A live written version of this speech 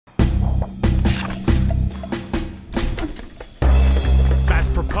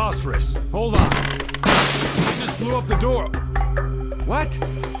preposterous. Hold on. They just blew up the door. What?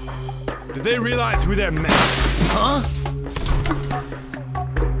 Do they realize who they're met? Huh?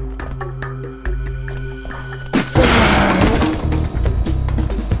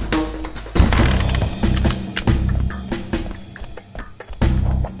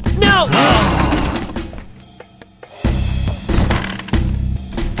 No!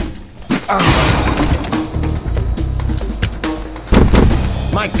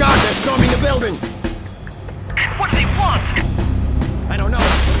 My God, they're storming the building! What do they want? I don't know. They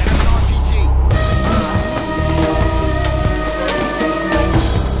have an RPG.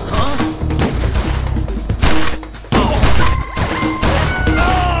 Huh?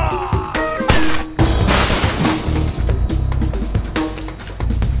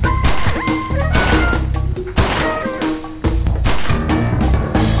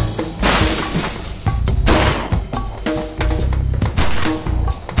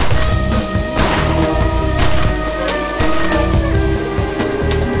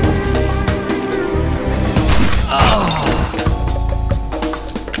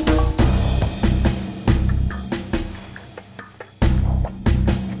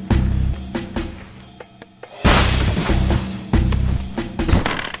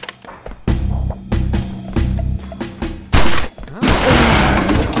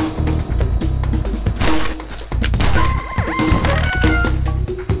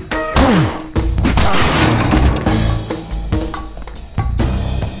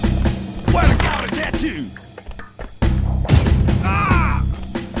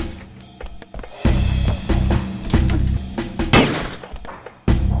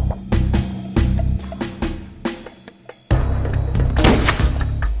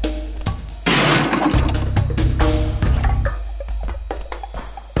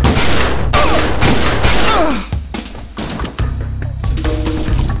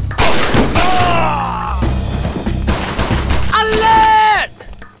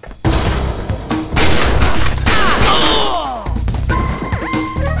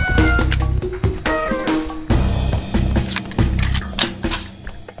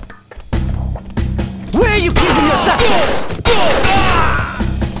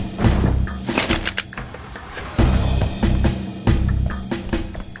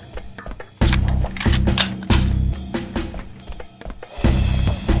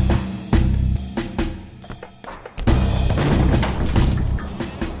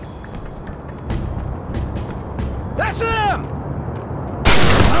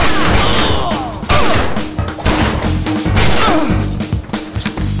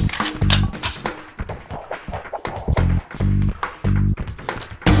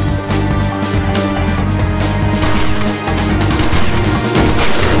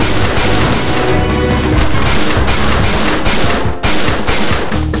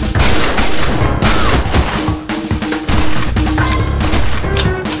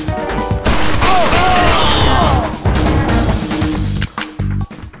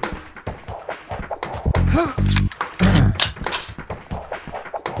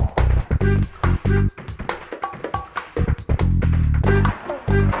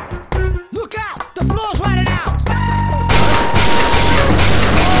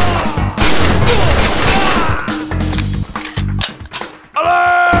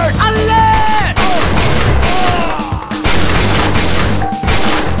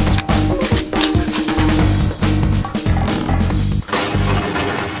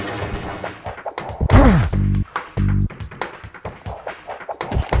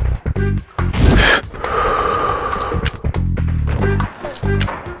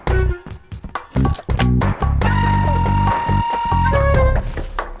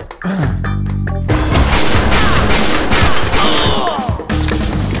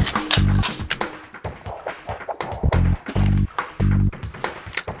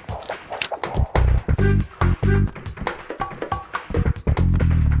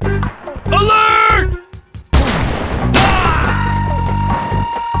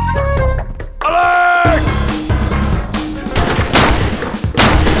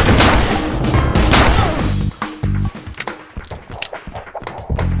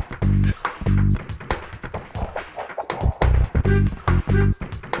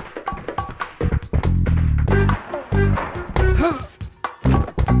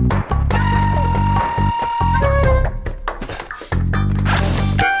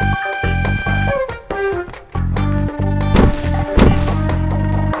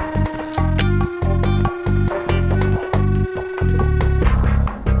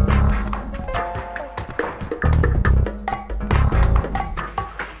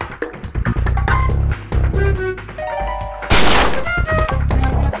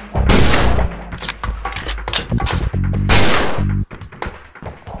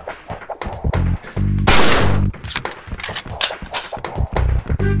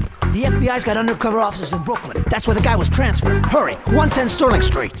 The FBI's got undercover officers in Brooklyn. That's where the guy was transferred. Hurry, 110 Sterling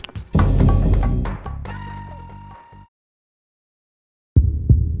Street.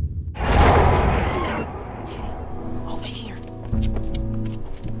 Over here.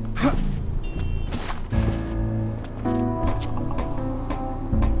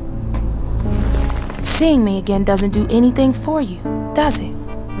 Seeing me again doesn't do anything for you, does it?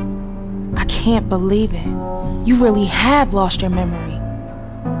 I can't believe it. You really have lost your memory.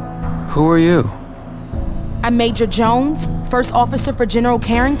 Who are you? I'm Major Jones, first officer for General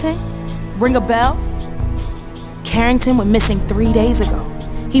Carrington. Ring a bell? Carrington went missing 3 days ago.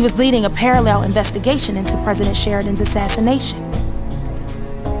 He was leading a parallel investigation into President Sheridan's assassination.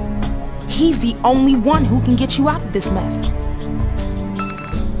 He's the only one who can get you out of this mess.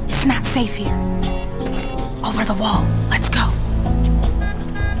 It's not safe here. Over the wall. Let's go.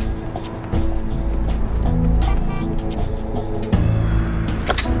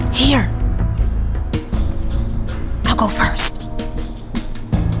 Here. I'll go first.